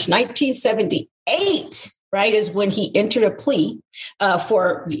charged. 1978 right, is when he entered a plea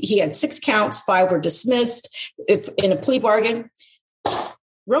he had 6 counts, 5 were dismissed in a plea bargain.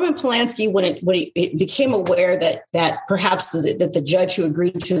 Roman Polanski, when he became aware that perhaps the judge who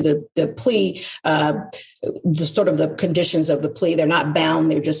agreed to the plea, the conditions of the plea, they're not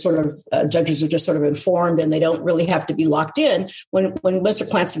bound. They're just sort of judges are just sort of informed, and they don't really have to be locked in. When Mr.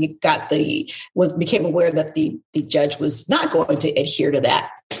 Polanski became aware that the judge was not going to adhere to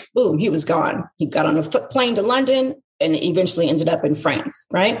that, boom, he was gone. He got on a plane to London and eventually ended up in France,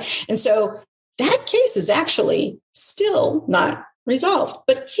 right? And so that case is actually still not resolved,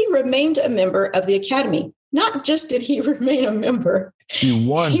 but he remained a member of the Academy. Not just did he remain a member, he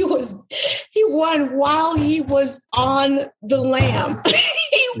won. He won while he was on the lam.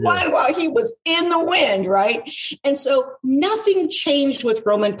 He won while he was in the wind, right? And so nothing changed with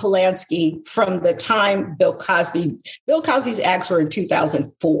Roman Polanski from the time Bill Cosby's acts were in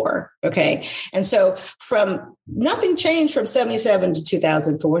 2004, okay? And so nothing changed from 77 to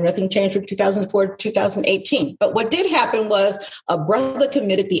 2004, nothing changed from 2004 to 2018. But what did happen was a brother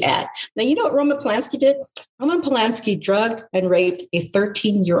committed the act. Now, you know what Roman Polanski did? Roman Polanski drugged and raped a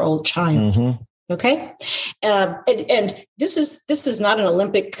 13-year-old child. Mm-hmm. Okay. And this is not an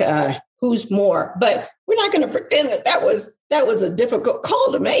Olympic who's more, but we're not going to pretend that was a difficult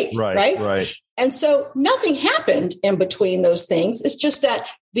call to make. Right. And so nothing happened in between those things. It's just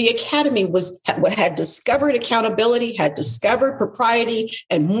that the Academy had discovered accountability, had discovered propriety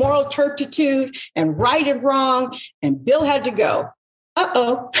and moral turpitude and right and wrong. And Bill had to go.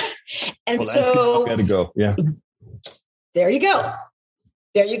 And so had to go. Yeah. There you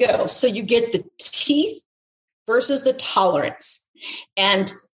go. So you get the teeth versus the tolerance.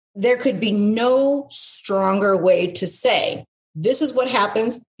 And there could be no stronger way to say, this is what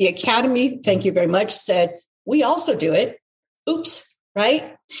happens. The Academy, thank you very much, said, we also do it. Oops,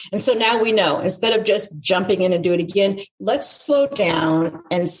 right? And so now we know, instead of just jumping in and do it again, let's slow down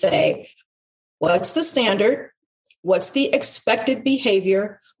and say, what's the standard? What's the expected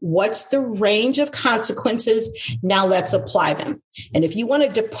behavior? What's the range of consequences? Now let's apply them. And if you want to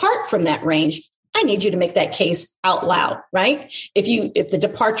depart from that range, I need you to make that case out loud, right? If the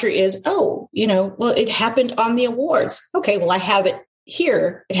departure is, it happened on the awards. Okay, well, I have it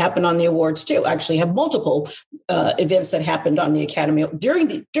here. It happened on the awards too. I actually have multiple events that happened on the Academy during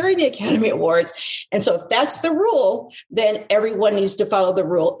the Academy Awards. And so if that's the rule, then everyone needs to follow the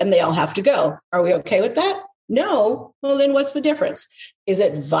rule and they all have to go. Are we okay with that? No. Well, then what's the difference? Is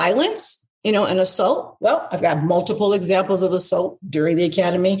it violence? An assault? Well, I've got multiple examples of assault during the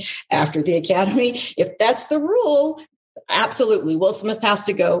Academy, after the Academy. If that's the rule, absolutely. Will Smith has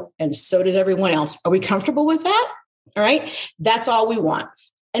to go, and so does everyone else. Are we comfortable with that? All right. That's all we want.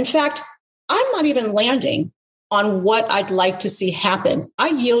 In fact, I'm not even landing on what I'd like to see happen. I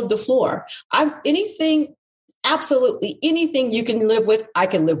yield the floor. Absolutely anything you can live with, I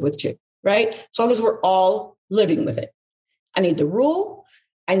can live with too, right? As long as we're all living with it. I need the rule.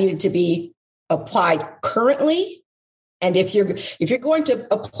 I need it to be applied currently. And if you're going to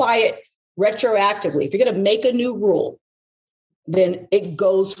apply it retroactively, if you're going to make a new rule, then it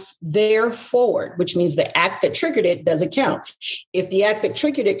goes there forward, which means the act that triggered it doesn't count. If the act that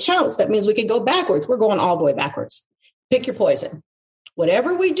triggered it counts, that means we can go backwards. We're going all the way backwards. Pick your poison.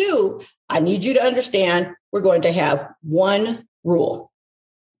 Whatever we do, I need you to understand we're going to have one rule.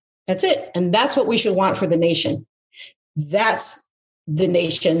 That's it. And that's what we should want for the nation. That's the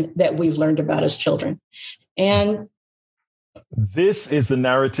nation that we've learned about as children. And this is the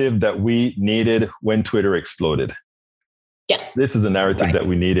narrative that we needed when Twitter exploded. Yeah. This is the narrative that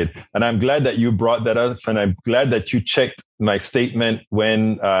we needed. And I'm glad that you brought that up. And I'm glad that you checked my statement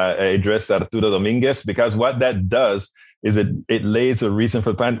when I addressed Arturo Dominguez, because what that does is it lays a reason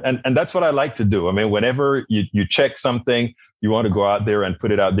for the plan. And that's what I like to do. I mean, whenever you check something, you want to go out there and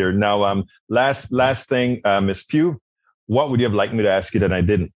put it out there. Now, last thing, Ms. Pugh, what would you have liked me to ask you that I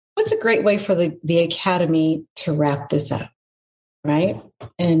didn't? What's a great way for the Academy to wrap this up, right?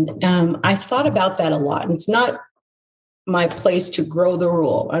 And I thought about that a lot. And it's not my place to grow the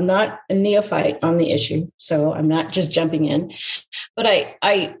rule. I'm not a neophyte on the issue, so I'm not just jumping in. But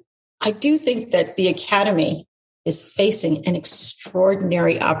I do think that the Academy is facing an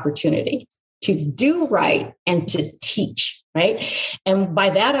extraordinary opportunity to do right and to teach, right? And by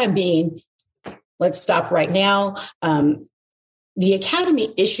that, I mean, let's stop right now. The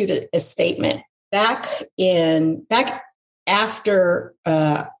Academy issued a statement back after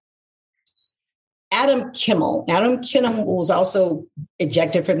Adam Kimmel. Adam Kimmel was also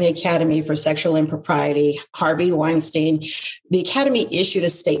ejected from the Academy for sexual impropriety. Harvey Weinstein. The Academy issued a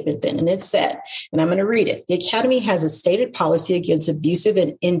statement then, and it said, and I'm going to read it. The Academy has a stated policy against abusive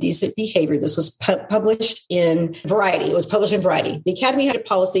and indecent behavior. This was published in Variety. It was published in Variety. The Academy had a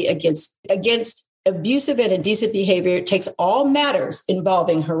policy against abusive and indecent behavior. It takes all matters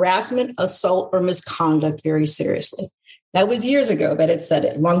involving harassment, assault, or misconduct very seriously. That was years ago that it said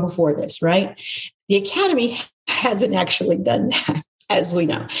it, long before this, right? The Academy hasn't actually done that, as we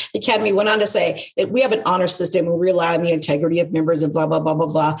know. The Academy went on to say that we have an honor system and we rely on the integrity of members and blah, blah, blah, blah,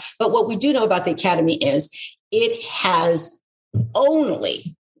 blah. But what we do know about the Academy is it has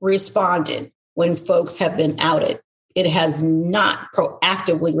only responded when folks have been outed. It has not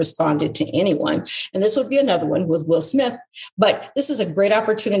proactively responded to anyone. And this would be another one with Will Smith. But this is a great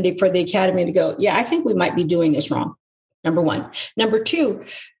opportunity for the Academy to go, yeah, I think we might be doing this wrong. Number one. Number two,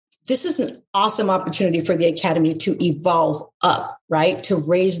 this is an awesome opportunity for the Academy to evolve up, right? To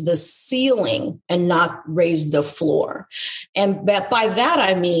raise the ceiling and not raise the floor. And by that,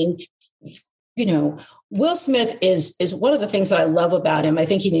 I mean, Will Smith is one of the things that I love about him. I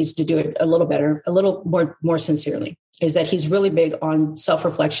think he needs to do it a little better, a little more sincerely, is that he's really big on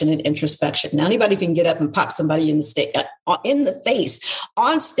self-reflection and introspection. Now, anybody can get up and pop somebody in the face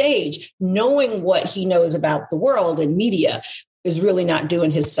on stage, knowing what he knows about the world and media is really not doing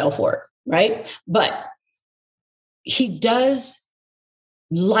his self-work, right? But he does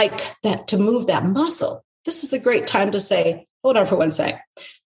like that, to move that muscle. This is a great time to say, hold on for one sec.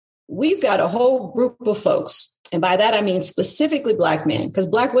 We've got a whole group of folks, and by that I mean specifically Black men, because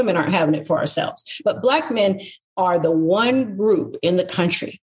Black women aren't having it for ourselves, but Black men are the one group in the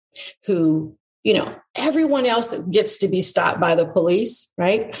country who, everyone else that gets to be stopped by the police,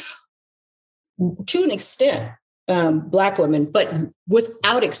 right? To an extent, Black women, but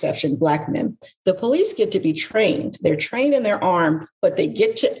without exception, Black men, the police get to be trained. They're trained and they're armed, but they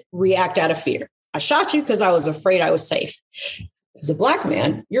get to react out of fear. I shot you because I was afraid I was safe. As a Black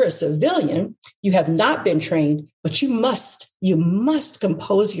man, you're a civilian. You have not been trained, but you must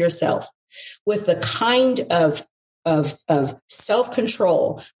compose yourself with the kind of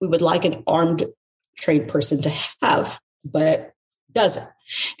self-control we would like an armed, trained person to have, but doesn't.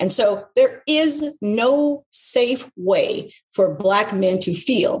 And so there is no safe way for Black men to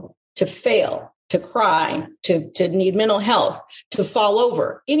feel, to fail, to cry, to need mental health, to fall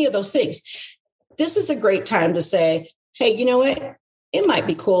over, any of those things. This is a great time to say, hey, you know what? It might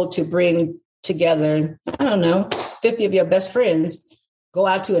be cool to bring together, 50 of your best friends, go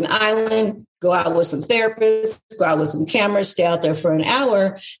out to an island, go out with some therapists, go out with some cameras, stay out there for an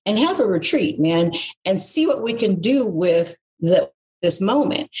hour and have a retreat, man, and see what we can do with this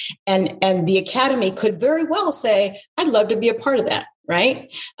moment. And the Academy could very well say, I'd love to be a part of that,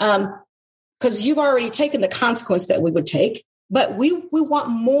 right? Because you've already taken the consequence that we would take. But we want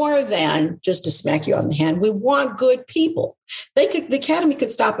more than just to smack you on the hand. We want good people. The Academy could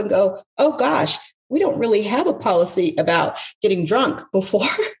stop and go, oh gosh, we don't really have a policy about getting drunk before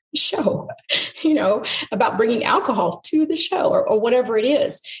the show, about bringing alcohol to the show or whatever it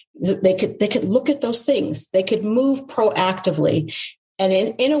is. They could look at those things. They could move proactively and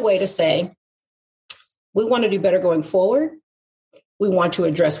in a way to say, we want to do better going forward. We want to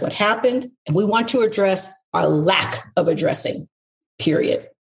address what happened, and we want to address our lack of addressing, period.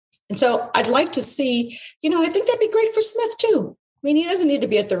 And so I'd like to see, I think that'd be great for Smith too. I mean, he doesn't need to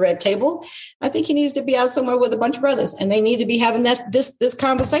be at the red table. I think he needs to be out somewhere with a bunch of brothers, and they need to be having this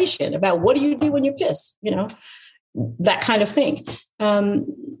conversation about what do you do when you piss, that kind of thing.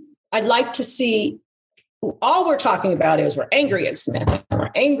 I'd like to see. All we're talking about is we're angry at Smith.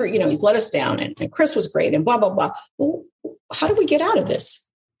 We're angry, he's let us down, and Chris was great, and blah, blah, blah. Well, how do we get out of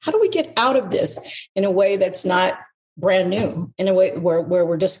this? How do we get out of this in a way that's not brand new, in a way where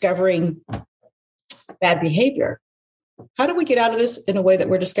we're discovering bad behavior? How do we get out of this in a way that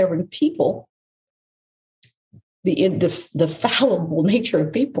we're discovering people, the fallible nature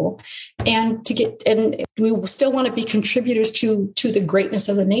of people, and we still want to be contributors to the greatness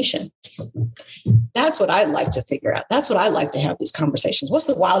of the nation? That's what I'd like to figure out. That's what I'd like to have these conversations. What's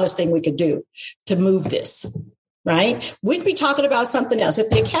the wildest thing we could do to move this? Right? We'd be talking about something else. If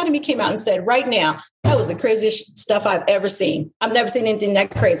the Academy came out and said, right now, that was the craziest stuff I've ever seen. I've never seen anything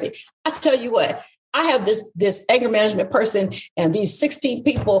that crazy. I tell you what, I have this anger management person and these 16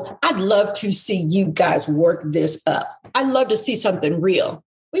 people. I'd love to see you guys work this up. I'd love to see something real.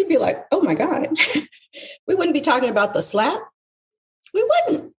 We'd be like, oh my God, we wouldn't be talking about the slap. We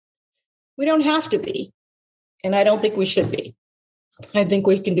wouldn't. We don't have to be. And I don't think we should be. I think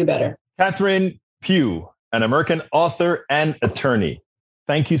we can do better. Catherine Pugh, an American author and attorney.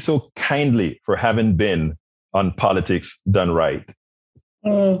 thank you so kindly for having been on Politics Done Right.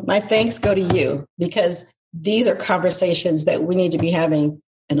 My thanks go to you, because these are conversations that we need to be having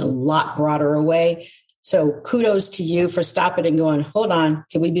in a lot broader way. So kudos to you for stopping and going, hold on,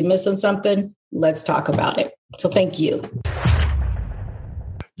 can we be missing something? Let's talk about it. So thank you.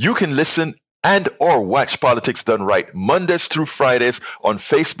 You can listen and or watch Politics Done Right Mondays through Fridays on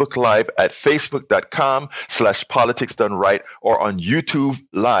Facebook Live at facebook.com/Politics Done Right or on YouTube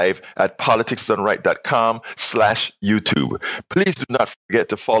Live at politicsdoneright.com/YouTube. Please do not forget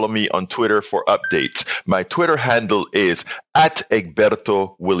to follow me on Twitter for updates. My Twitter handle is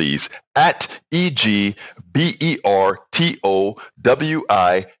 @Egberto Willies, @EGBERTOWILLIES.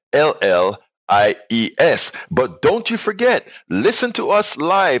 But don't you forget, listen to us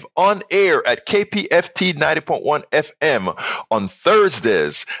live on air at KPFT 90.1 FM on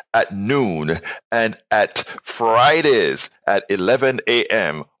Thursdays at noon and at Fridays at 11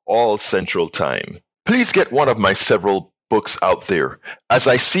 a.m. all Central Time. Please get one of my several books out there. As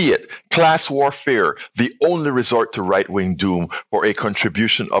I see it, Class Warfare, the only resort to right-wing doom, for a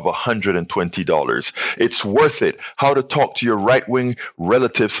contribution of $120. It's worth it. How to talk to your right-wing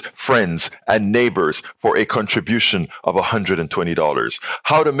relatives, friends, and neighbors for a contribution of $120.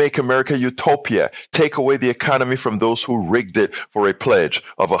 How to Make America Utopia, take away the economy from those who rigged it, for a pledge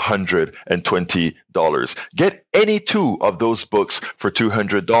of $120. Get any two of those books for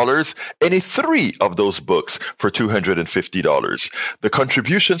 $200, any three of those books for $250. The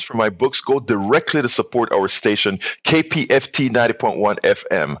contributions from my books go directly to support our station, KPFT 90.1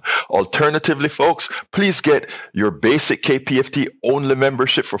 FM. Alternatively, folks, please get your basic KPFT only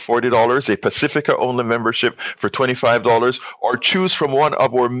membership for $40, a Pacifica only membership for $25, or choose from one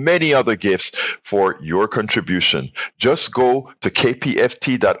of our many other gifts for your contribution. Just go to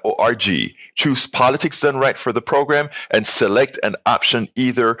kpft.org, choose Politics Done Right for the program, and select an option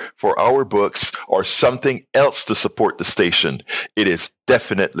either for our books or something else to support the station. It is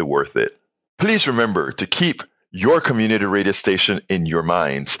definitely worth it. Please remember to keep your community radio station in your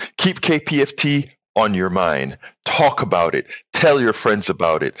minds. Keep KPFT on your mind. Talk about it. Tell your friends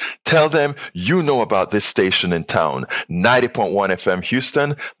about it. Tell them you know about this station in town, 90.1 FM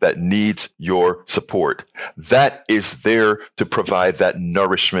Houston, that needs your support. That is there to provide that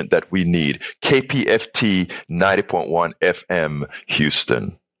nourishment that we need. KPFT 90.1 FM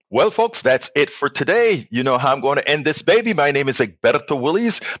Houston. Well, folks, that's it for today. You know how I'm going to end this baby. My name is Egberto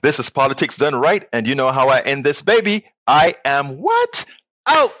Willies. This is Politics Done Right. And you know how I end this baby. I am what?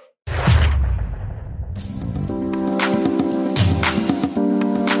 Out.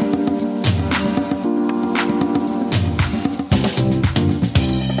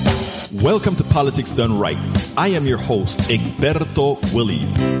 Welcome to Politics Done Right. I am your host, Egberto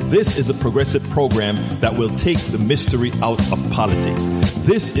Willies. This is a progressive program that will take the mystery out of politics.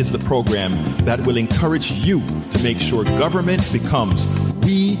 This is the program that will encourage you to make sure government becomes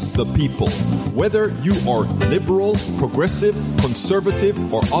we the people. Whether you are liberal, progressive, conservative,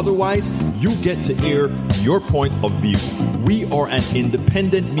 or otherwise, you get to air your point of view. We are an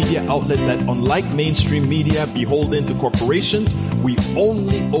independent media outlet that, unlike mainstream media beholden to corporations, we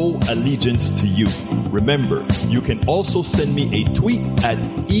only owe allegiance to you. Remember, you can also send me a tweet at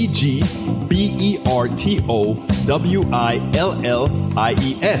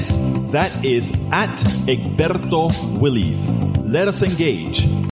EGBERTOWILLIES. That is at Egberto Willies. Let us engage.